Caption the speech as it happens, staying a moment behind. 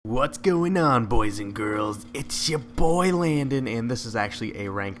What's going on, boys and girls? It's your boy Landon, and this is actually a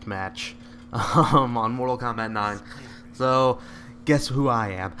ranked match on Mortal Kombat 9. So, guess who I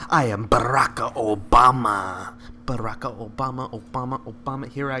am? I am Baraka Obama. Baraka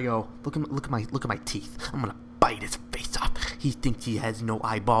Obama. Here I go. Look at my teeth. I'm gonna bite his face off. He thinks he has no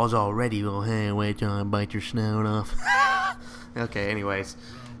eyeballs already. Well, hey, wait till I bite your snout off. Okay, anyways.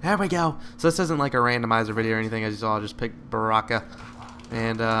 There we go. So this isn't like a randomizer video or anything. As you saw, I just picked Baraka.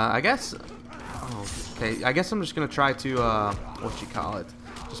 And I guess, okay, I guess I'm just going to try to,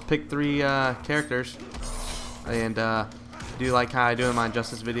 just pick 3 characters and do like how I do in my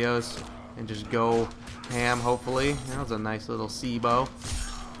Injustice videos and just go ham, hopefully. That was a nice little C-bow.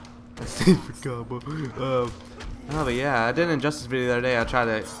 That's it for combo. Oh, but yeah, I did an Injustice video the other day. I tried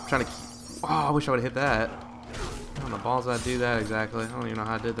to, I wish I would have hit that. How the balls did I do that exactly? I don't even know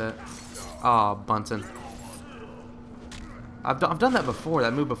how I did that. Oh, Bunsen. I've done that before,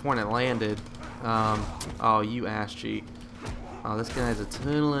 that move before, and it landed. Oh, you ass cheek. Oh, this guy has a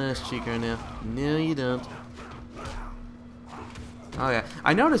total ass cheek right now. No, you don't. Oh yeah,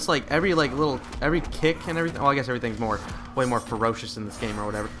 I noticed like every kick and everything. Oh, I guess everything's way more ferocious in this game or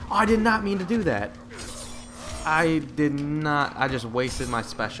whatever. Oh, I did not mean to do that. I did not. I just wasted my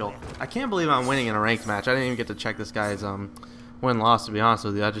special. I can't believe I'm winning in a ranked match. I didn't even get to check this guy's win-loss, to be honest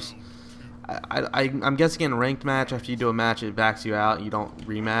with you. I'm guessing in a ranked match, after you do a match, it backs you out. You don't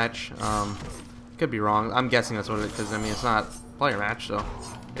rematch. Could be wrong. I'm guessing that's what it is, because I mean it's not a player match, so I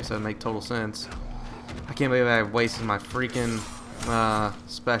guess that would make total sense. I can't believe I wasted my freaking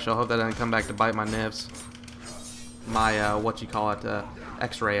special. I hope that doesn't come back to bite my nips. My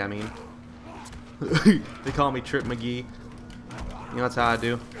X-ray. I mean, they call me Trip McGee. You know that's how I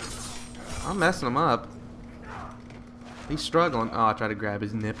do. I'm messing him up. He's struggling. Oh, I tried to grab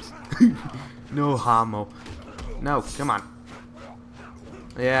his nips. No homo. No, come on.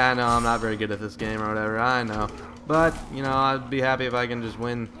 Yeah, I know I'm not very good at this game or whatever. I know. But, you know, I'd be happy if I can just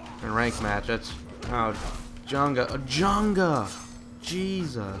win in a ranked match. That's... Oh, Junga. Junga!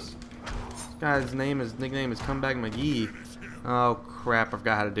 Jesus. This guy's nickname is Comeback McGee. Oh, crap. I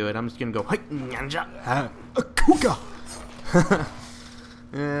forgot how to do it. I'm just gonna go... Akuga!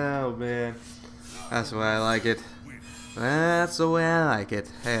 Oh, man. That's the way I like it. That's the way I like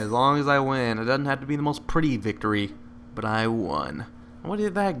it. Hey, as long as I win, it doesn't have to be the most pretty victory, but I won. What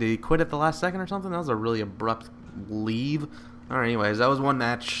did the heck? Did he quit at the last second or something? That was a really abrupt leave. Alright, anyways, that was one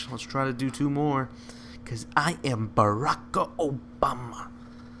match. Let's try to do 2 more. Because I am Baraka Obama.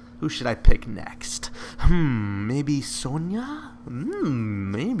 Who should I pick next? Maybe Sonya?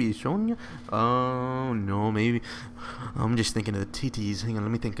 Maybe Sonya? Oh, no, maybe. I'm just thinking of the titties. Hang on,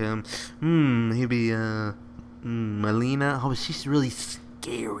 let me think. Maybe, Melina. Oh, she's really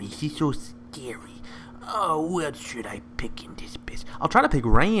scary. She's so scary. Oh, what should I pick in this bitch? I'll try to pick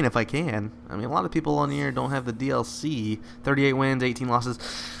Rain if I can. I mean, a lot of people on here don't have the DLC. 38 wins, 18 losses.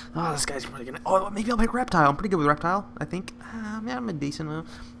 Oh, this guy's really gonna... Oh, maybe I'll pick Reptile. I'm pretty good with Reptile, I think. Yeah, I'm a decent one.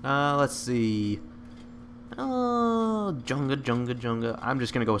 Let's see. Oh, Junga. I'm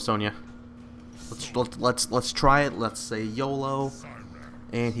just gonna go with Sonya. Let's try it. Let's say YOLO.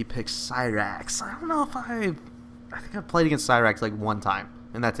 And he picks Cyrax. I don't know if I think I've played against Cyrax like 1 time,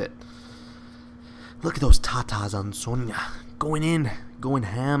 and that's it. Look at those tatas on Sonya. Going in, going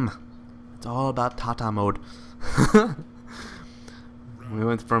ham. It's all about tata mode. we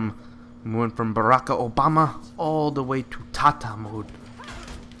went from Baraka Obama all the way to tata mode.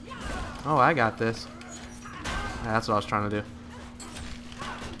 Oh, I got this. Yeah, that's what I was trying to do.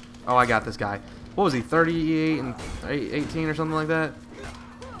 Oh, I got this guy. What was he, 38 and 18 or something like that?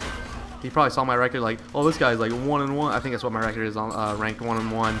 He probably saw my record like, oh, this guy's like 1-1. I think that's what my record is on, ranked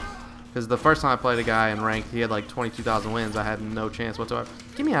 1-1. Because the first time I played a guy in ranked, he had like 22,000 wins. I had no chance whatsoever.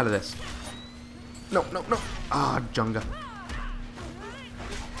 Get me out of this. No. Ah, Junga.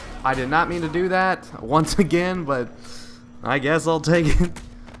 I did not mean to do that once again, but I guess I'll take it.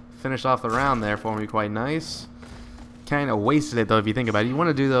 Finished off the round there for me quite nice. Kind of wasted it though if you think about it. You want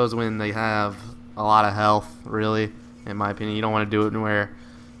to do those when they have a lot of health, really, in my opinion. You don't want to do it where,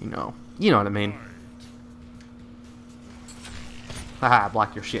 you know what I mean. Haha,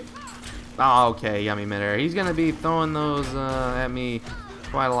 block your shit. Oh, okay, yummy midair. He's gonna be throwing those at me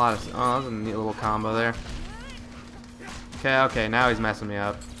quite a lot of... Oh, that was a neat little combo there. Okay, now he's messing me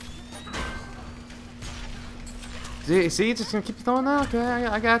up. See, he's just gonna keep throwing that? Okay,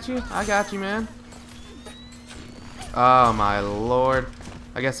 I got you, man. Oh, my lord.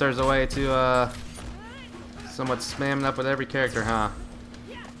 I guess there's a way to, somewhat spam it up with every character, huh?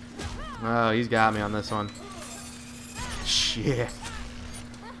 Oh, he's got me on this one. Shit.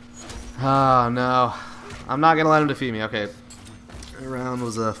 Oh, no. I'm not going to let him defeat me. Okay. round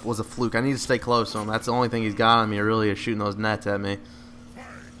was a fluke. I need to stay close to him. That's the only thing he's got on me, really, is shooting those nets at me.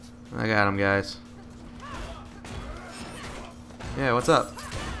 I got him, guys. Yeah, what's up?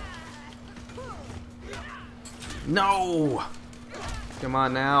 No! Come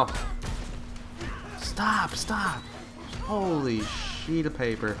on now. Stop, stop. Holy sheet of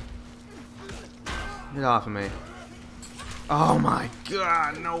paper. Get off of me. Oh my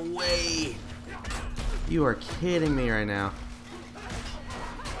god, no way. You are kidding me right now.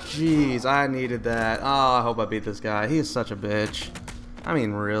 Jeez, I needed that. Oh, I hope I beat this guy. He is such a bitch. I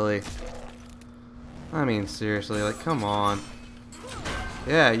mean, really. I mean, seriously, like, come on.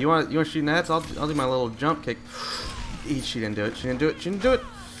 Yeah, you want to shoot nets? I'll do my little jump kick. She didn't do it. She didn't do it. She didn't do it.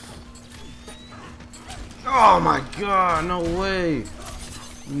 Oh my god, no way.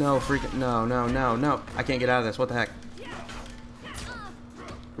 No freaking no. I can't get out of this. What the heck?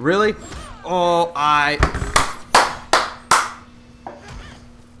 Really? Oh,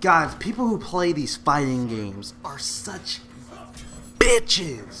 guys, people who play these fighting games are such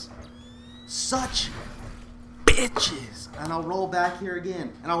bitches. Such bitches. And I'll roll back here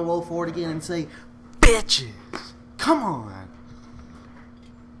again. And I'll roll forward again and say, bitches. Come on.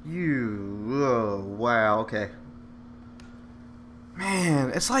 Oh, wow, okay.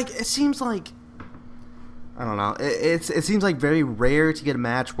 Man, it seems like, I don't know, it seems like very rare to get a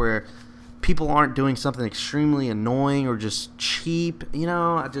match where people aren't doing something extremely annoying or just cheap, you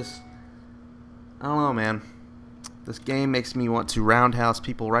know. I don't know, man. This game makes me want to roundhouse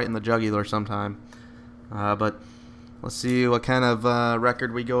people right in the jugular sometime. But let's see what kind of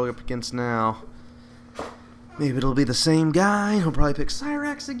record we go up against now. Maybe it'll be the same guy. He'll probably pick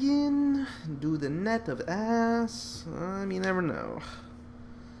Cyrax again. Do the net of ass. I mean, you never know.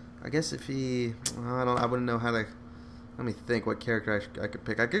 I guess if he, I wouldn't know how to. Let me think what character I could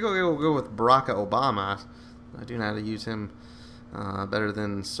pick. I could go with BARAKA Obama. I do know how to use him better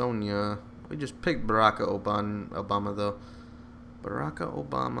than Sonya. We just picked BARAKA Obama though. BARAKA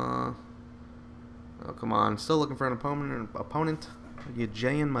Obama. Oh, come on. Still looking for an opponent. Are you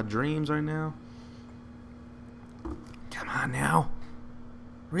jaying my dreams right now? Come on now.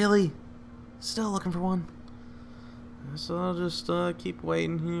 Really? Still looking for one? So I'll just keep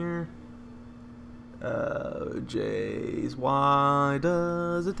waiting here. Oh, jeez. Why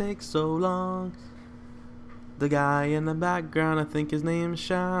does it take so long? The guy in the background, I think his name's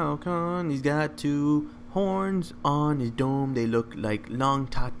Shao Kahn. He's got two horns on his dome. They look like long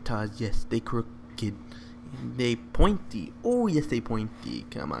tatas. Yes, they crooked. They pointy. Oh, yes, they pointy.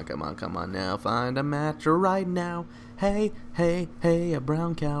 Come on now. Find a match right now. Hey, a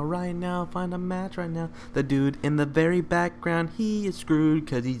brown cow right now. Find a match right now. The dude in the very background, he is screwed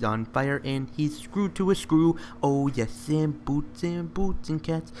because he's on fire and he's screwed to a screw. Oh, yes, and boots and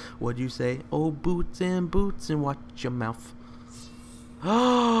cats. What'd you say? Oh, boots and watch your mouth.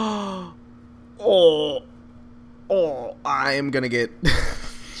 Oh, I am gonna get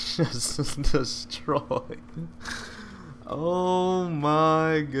just destroyed. Oh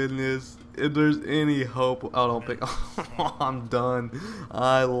my goodness. If there's any hope, oh, don't pick. Oh, I'm done.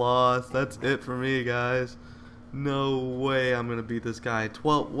 I lost. That's it for me, guys. No way I'm gonna beat this guy.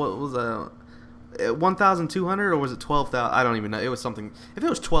 What was that? 1,200 or was it 12,000? I don't even know. It was something. If it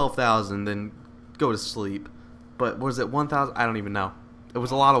was 12,000, then go to sleep. But was it 1,000? I don't even know. It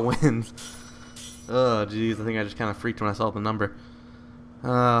was a lot of wins. Oh, jeez. I think I just kind of freaked myself the number.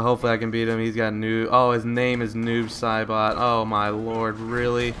 Hopefully I can beat him. He's got noob. Oh, his name is Noob Cybot. Oh my lord,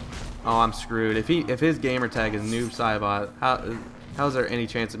 really? Oh, I'm screwed. If his gamer tag is Noob Cybot, how is there any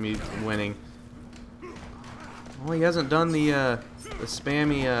chance of me winning? Well, he hasn't done the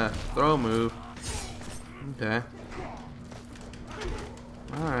spammy throw move. Okay.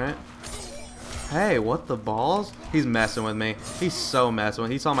 All right. Hey, what the balls? He's messing with me. He's so messing with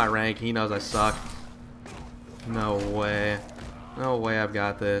me. He saw my rank. He knows I suck. No way. No way I've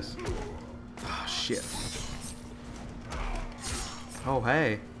got this. Oh, shit. Oh,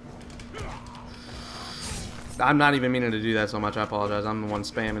 hey. I'm not even meaning to do that so much. I apologize. I'm the one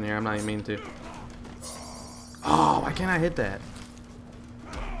spamming here. I'm not even meaning to. Oh, why can't I hit that?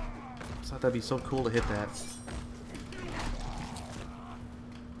 I thought that'd be so cool to hit that.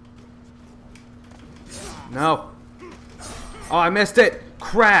 No. Oh, I missed it.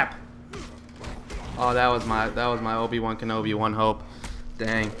 Crap. Oh, that was my Obi-Wan Kenobi one hope.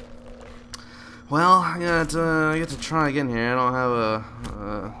 Dang. Well, I get to try again here. I don't have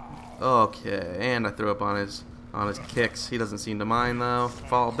a okay, and I threw up on his kicks. He doesn't seem to mind though.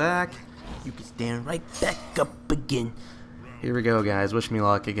 Fall back. You can stand right back up again. Here we go, guys. Wish me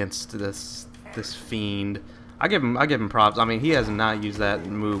luck against this fiend. I give him props. I mean, he has not used that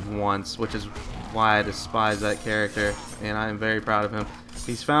move once, which is why I despise that character, and I am very proud of him.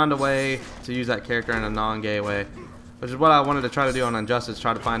 He's found a way to use that character in a non-gay way, which is what I wanted to try to do on Injustice,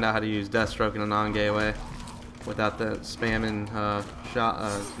 try to find out how to use Deathstroke in a non-gay way without the spamming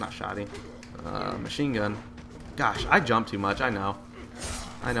machine gun. Gosh, I jump too much. I know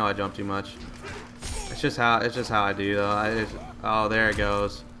I jump too much. It's just how I do though. Oh, there it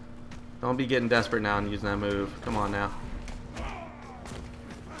goes. Don't be getting desperate now and using that move. Come on now.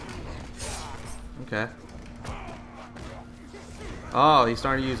 Okay. Oh, he's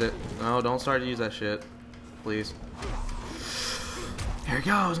starting to use it. No, don't start to use that shit. Please. Here it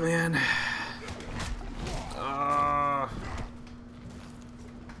goes, man.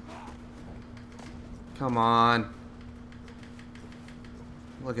 Come on.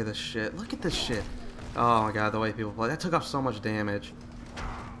 Look at this shit. Look at this shit. Oh my god, the way people play. That took off so much damage.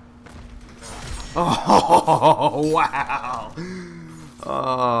 Oh, wow.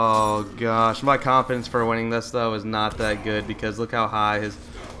 Oh, gosh. My confidence for winning this, though, is not that good because look how high his...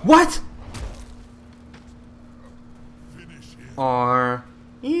 What? Are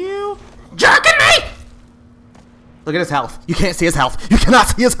you jerking me? Look at his health. You can't see his health. You cannot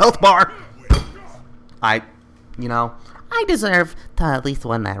see his health bar. I deserve to at least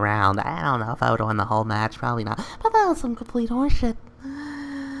win that round. I don't know if I would have won the whole match. Probably not. But that was some complete horseshit.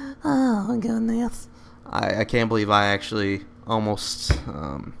 Oh my goodness. I can't believe I actually almost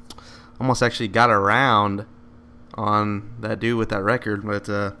actually got around on that dude with that record. But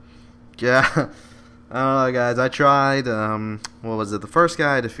yeah. I don't know, guys. I tried. What was it? The first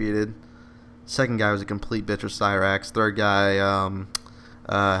guy I defeated. Second guy was a complete bitch with Cyrax. Third guy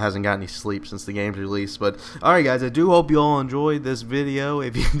hasn't got any sleep since the game's released. But alright, guys, I do hope you all enjoyed this video.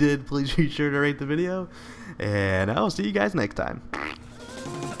 If you did, please be sure to rate the video. And I'll see you guys next time.